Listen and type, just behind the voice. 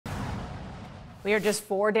We are just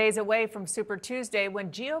 4 days away from Super Tuesday when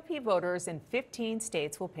GOP voters in 15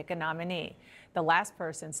 states will pick a nominee. The last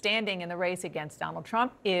person standing in the race against Donald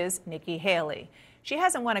Trump is Nikki Haley. She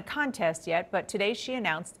hasn't won a contest yet, but today she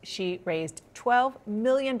announced she raised $12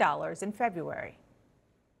 million in February.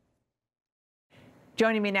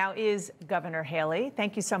 Joining me now is Governor Haley.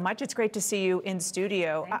 Thank you so much. It's great to see you in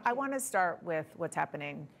studio. I want to start with what's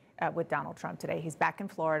happening with Donald Trump today. He's back in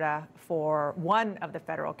Florida for one of the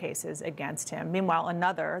federal cases against him. Meanwhile,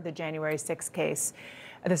 another, the January 6th case,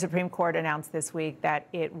 the Supreme Court announced this week that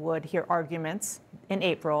it would hear arguments in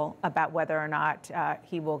April about whether or not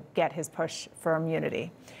he will get his push for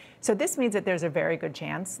immunity. So this means that there's a very good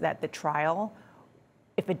chance that the trial,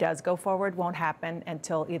 if it does go forward, won't happen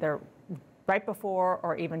until either right before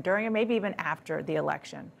or even during or maybe even after the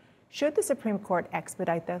election. Should the Supreme Court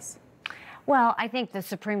expedite this? Well, I think the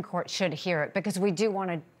Supreme Court should hear it because we do want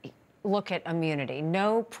to look at immunity.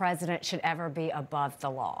 No president should ever be above the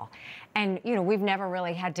law. And, you know, we've never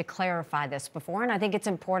really had to clarify this before, and I think it's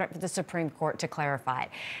important for the Supreme Court to clarify it.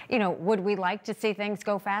 You know, would we like to see things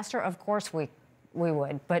go faster? Of course we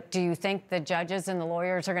would. But do you think the judges and the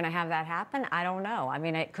lawyers are going to have that happen? I don't know. I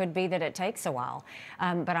mean, it could be that it takes a while.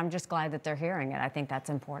 But I'm just glad that they're hearing it. I think that's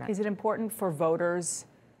important. Is it important for voters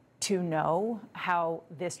to know how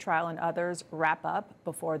this trial and others wrap up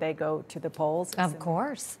before they go to the polls? Of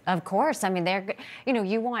course. Of course. I mean,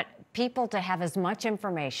 you want people to have as much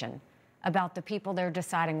information about the people they're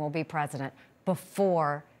deciding will be president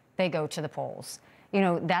before they go to the polls. You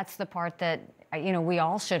know, that's the part that, we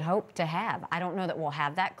all should hope to have. I don't know that we'll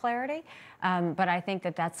have that clarity, but I think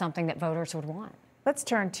that that's something that voters would want. Let's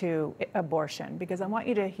turn to abortion, because I want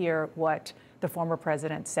you to hear what the former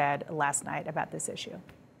president said last night about this issue.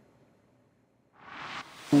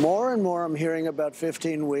 More and more I'm hearing about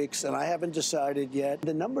 15 weeks, and I haven't decided yet.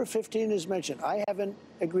 The number 15 is mentioned. I haven't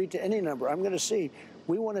agreed to any number. I'm going to see.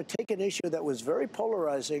 We want to take an issue that was very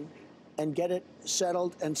polarizing and get it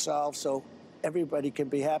settled and solved so everybody can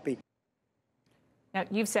be happy. Now,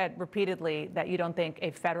 you've said repeatedly that you don't think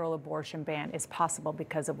a federal abortion ban is possible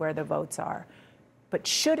because of where the votes are. But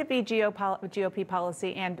should it be GOP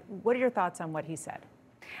policy? And what are your thoughts on what he said?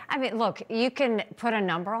 I mean, look, you can put a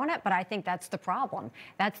number on it, but I think that's the problem.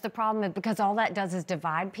 That's the problem because all that does is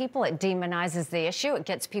divide people. It demonizes the issue. It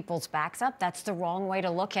gets people's backs up. That's the wrong way to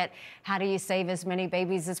look at how do you save as many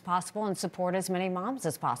babies as possible and support as many moms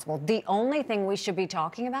as possible. The only thing we should be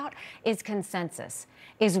talking about is consensus,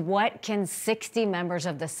 is what can 60 members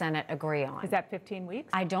of the Senate agree on. Is that 15 weeks?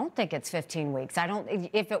 I don't think it's 15 weeks.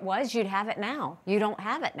 If it was, you'd have it now. You don't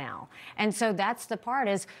have it now. And so that's the part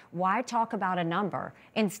is why talk about a number?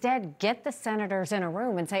 Instead, get the senators in a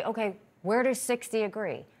room and say, okay, where does 60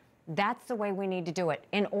 agree? That's the way we need to do it.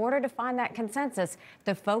 In order to find that consensus,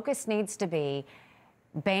 the focus needs to be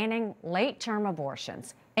banning late-term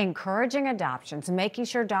abortions, encouraging adoptions, making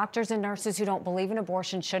sure doctors and nurses who don't believe in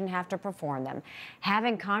abortion shouldn't have to perform them,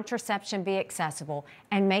 having contraception be accessible,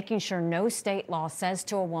 and making sure no state law says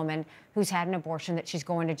to a woman who's had an abortion that she's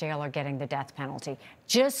going to jail or getting the death penalty.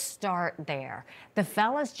 Just start there. The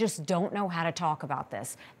fellas just don't know how to talk about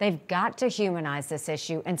this. They've got to humanize this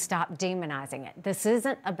issue and stop demonizing it. This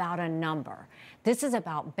isn't about a number. This is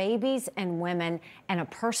about babies and women and a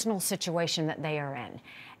personal situation that they are in.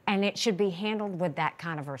 And it should be handled with that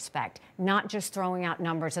kind of respect, not just throwing out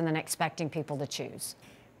numbers and then expecting people to choose.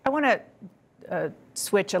 I want to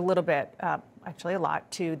switch a little bit, actually a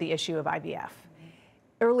lot, to the issue of IVF.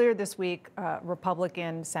 Earlier this week,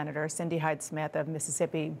 Republican Senator Cindy Hyde-Smith of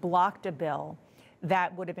Mississippi blocked a bill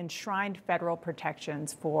that would have enshrined federal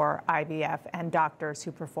protections for IVF and doctors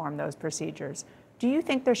who perform those procedures. Do you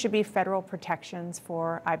think there should be federal protections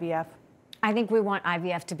for IVF? I think we want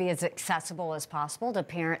IVF to be as accessible as possible to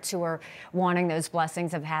parents who are wanting those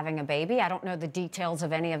blessings of having a baby. I don't know the details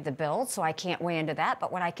of any of the bills, so I can't weigh into that.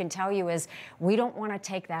 But what I can tell you is we don't want to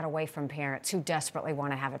take that away from parents who desperately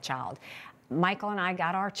want to have a child. Michael and I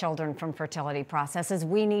got our children from fertility processes.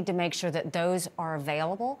 We need to make sure that those are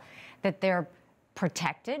available, that they're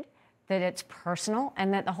protected, that it's personal,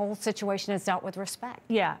 and that the whole situation is dealt with respect.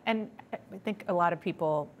 Yeah, and I think a lot of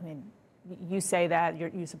people, I mean, you say that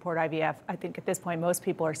you support IVF. I think at this point, most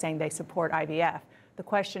people are saying they support IVF. The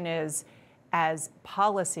question is, as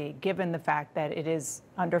policy, given the fact that it is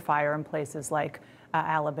under fire in places like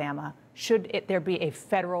Alabama, should there be a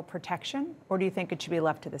federal protection, or do you think it should be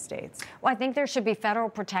left to the states? Well, I think there should be federal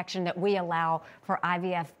protection that we allow for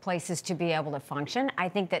IVF places to be able to function. I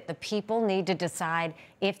think that the people need to decide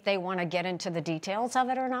if they want to get into the details of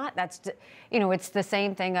it or not. That's, it's the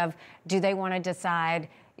same thing of, do they want to decide,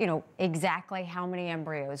 exactly how many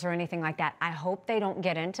embryos or anything like that. I hope they don't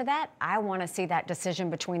get into that. I want to see that decision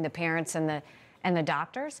between the parents and and the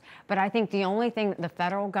doctors. But I think the only thing that the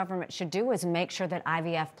federal government should do is make sure that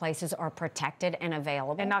IVF places are protected and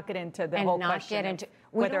available. And not get into the whole question of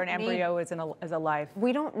whether an embryo is a life.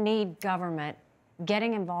 We don't need government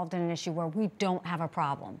getting involved in an issue where we don't have a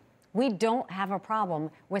problem. We don't have a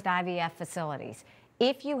problem with IVF facilities.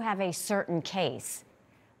 If you have a certain case,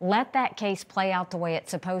 let that case play out the way it's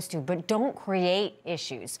supposed to, but don't create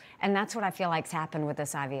issues. And that's what I feel like's happened with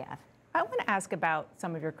this IVF. I want to ask about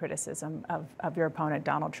some of your criticism of your opponent,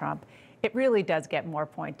 Donald Trump. It really does get more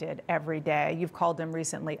pointed every day. You've called him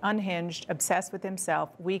recently unhinged, obsessed with himself,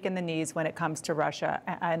 weak in the knees when it comes to Russia,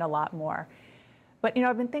 and a lot more. But, you know,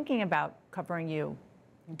 I've been thinking about covering you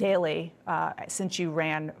daily since you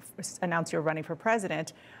announced you were running for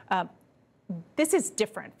president. This is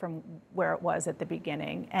different from where it was at the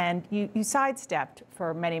beginning. And you sidestepped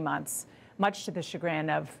for many months, much to the chagrin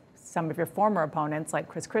of some of your former opponents like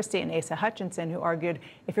Chris Christie and Asa Hutchinson, who argued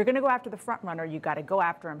if you're going to go after the front runner, you got to go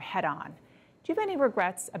after him head on. Do you have any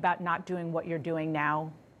regrets about not doing what you're doing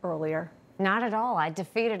now earlier? Not at all. I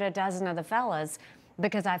defeated a dozen of the fellas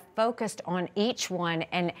because I focused on each one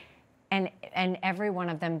and every one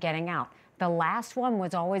of them getting out. The last one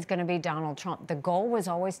was always going to be Donald Trump. The goal was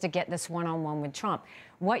always to get this one-on-one with Trump.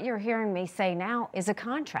 What you're hearing me say now is a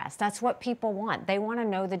contrast. That's what people want. They want to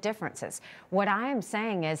know the differences. What I am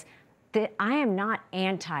saying is that I am not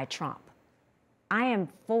anti-Trump. I am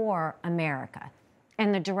for America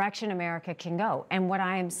and the direction America can go. And what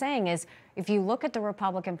I am saying is, if you look at the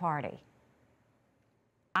Republican Party,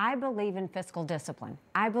 I believe in fiscal discipline.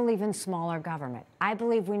 I believe in smaller government. I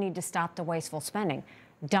believe we need to stop the wasteful spending.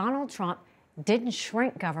 Donald Trump didn't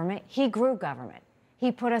shrink government, he grew government.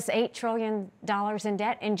 He put us $8 trillion in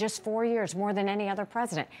debt in just 4 years, more than any other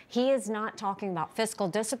president. He is not talking about fiscal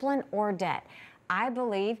discipline or debt. I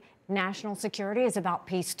believe national security is about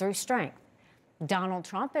peace through strength. Donald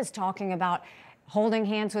Trump is talking about holding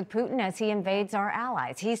hands with Putin as he invades our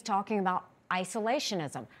allies. He's talking about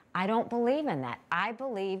isolationism. I don't believe in that. I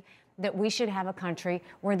believe that we should have a country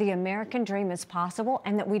where the American dream is possible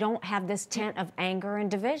and that we don't have this tent of anger and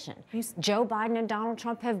division. Joe Biden and Donald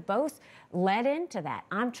Trump have both led into that.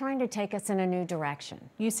 I'm trying to take us in a new direction.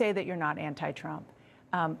 You say that you're not anti-Trump.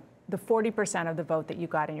 The 40% of the vote that you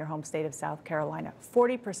got in your home state of South Carolina,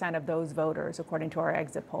 40% of those voters, according to our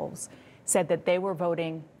exit polls, said that they were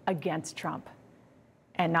voting against Trump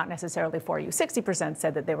and not necessarily for you. 60%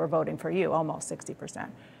 said that they were voting for you, almost 60%.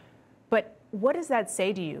 But what does that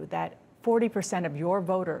say to you, that 40% of your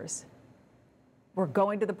voters were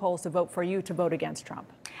going to the polls to vote for you to vote against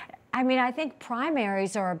Trump? I mean, I think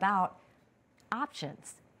primaries are about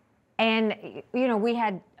options. And, you know, we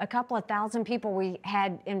had a couple of thousand people we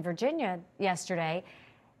had in Virginia yesterday,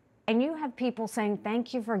 and you have people saying,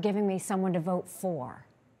 thank you for giving me someone to vote for.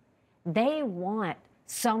 They want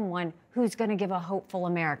someone who's going to give a hopeful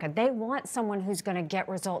America. They want someone who's going to get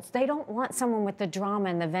results. They don't want someone with the drama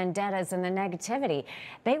and the vendettas and the negativity.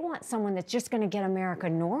 They want someone that's just going to get America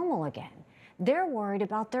normal again. They're worried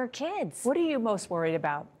about their kids. What are you most worried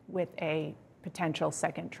about with a potential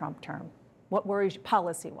second Trump term? What worries you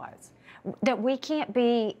policy-wise? That we can't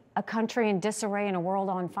be a country in disarray and a world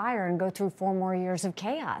on fire and go through 4 more years of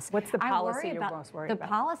chaos. What's the policy you're most worried about?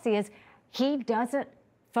 The policy is he doesn't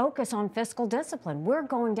focus on fiscal discipline. We're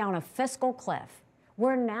going down a fiscal cliff.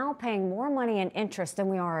 We're now paying more money in interest than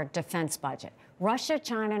we are our defense budget. Russia,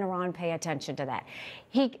 China, and Iran pay attention to that.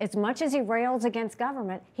 As much as he rails against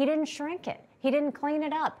government, he didn't shrink it. He didn't clean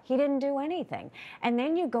it up. He didn't do anything. And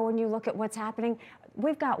then you go and you look at what's happening.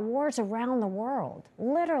 We've got wars around the world.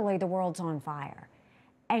 Literally, the world's on fire.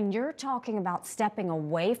 And you're talking about stepping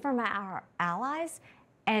away from our allies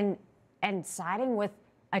and siding with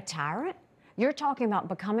a tyrant? You're talking about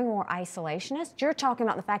becoming more isolationist. You're talking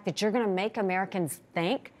about the fact that you're going to make Americans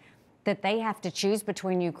think that they have to choose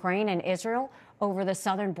between Ukraine and Israel over the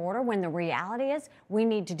southern border, when the reality is we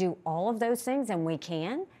need to do all of those things, and we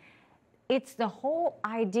can. It's the whole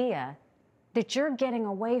idea that you're getting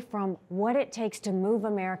away from what it takes to move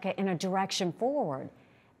America in a direction forward,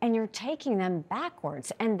 and you're taking them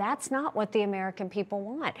backwards. And that's not what the American people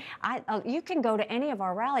want. You can go to any of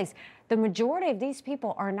our rallies. The majority of these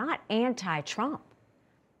people are not anti-Trump.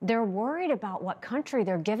 They're worried about what country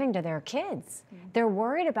they're giving to their kids. They're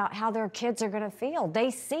worried about how their kids are going to feel. They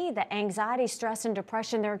see the anxiety, stress, and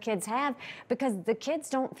depression their kids have because the kids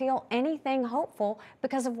don't feel anything hopeful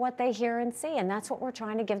because of what they hear and see. And that's what we're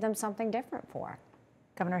trying to give them something different for.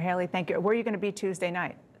 Governor Haley, thank you. Where are you going to be Tuesday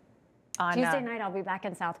night? Tuesday night, I'll be back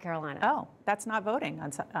in South Carolina. Oh, that's not voting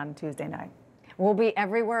on Tuesday night. We'll be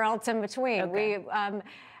everywhere else in between. Okay.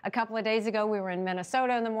 A couple of days ago, we were in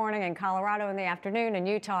Minnesota in the morning, and Colorado in the afternoon, and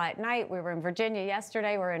Utah at night. We were in Virginia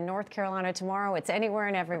yesterday. We're in North Carolina tomorrow. It's anywhere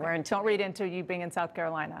and everywhere. Okay. Don't read into you being in South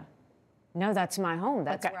Carolina. No, that's my home.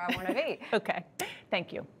 That's Okay. where I want to be. Okay.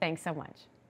 Thank you. Thanks so much.